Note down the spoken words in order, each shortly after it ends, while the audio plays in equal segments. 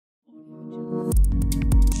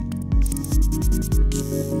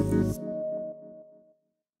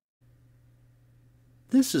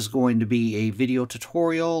This is going to be a video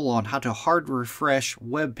tutorial on how to hard refresh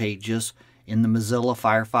web pages in the Mozilla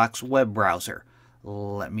Firefox web browser.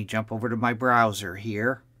 Let me jump over to my browser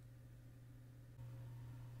here.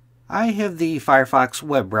 I have the Firefox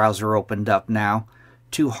web browser opened up now.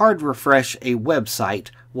 To hard refresh a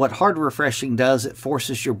website, what hard refreshing does, it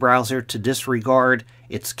forces your browser to disregard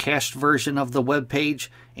its cached version of the web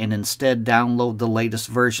page and instead download the latest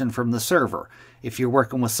version from the server. If you're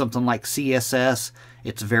working with something like CSS,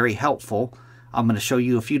 it's very helpful. I'm going to show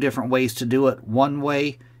you a few different ways to do it. One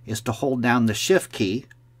way is to hold down the Shift key,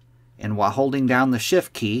 and while holding down the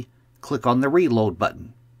Shift key, click on the Reload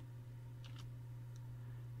button.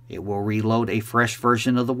 It will reload a fresh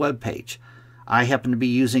version of the web page. I happen to be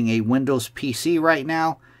using a Windows PC right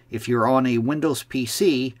now. If you're on a Windows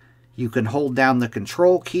PC, you can hold down the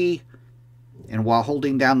Control key, and while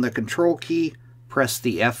holding down the Control key, press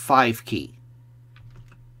the F5 key.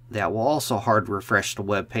 That will also hard refresh the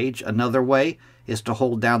web page. Another way is to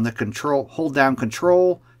hold down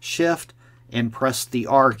Control, Shift, and press the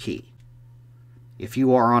R key. If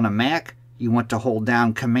you are on a Mac, you want to hold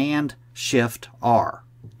down Command, Shift, R.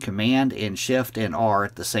 Command and Shift and R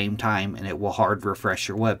at the same time, and it will hard refresh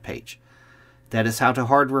your web page. That is how to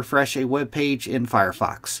hard refresh a web page in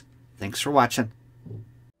Firefox. Thanks for watching.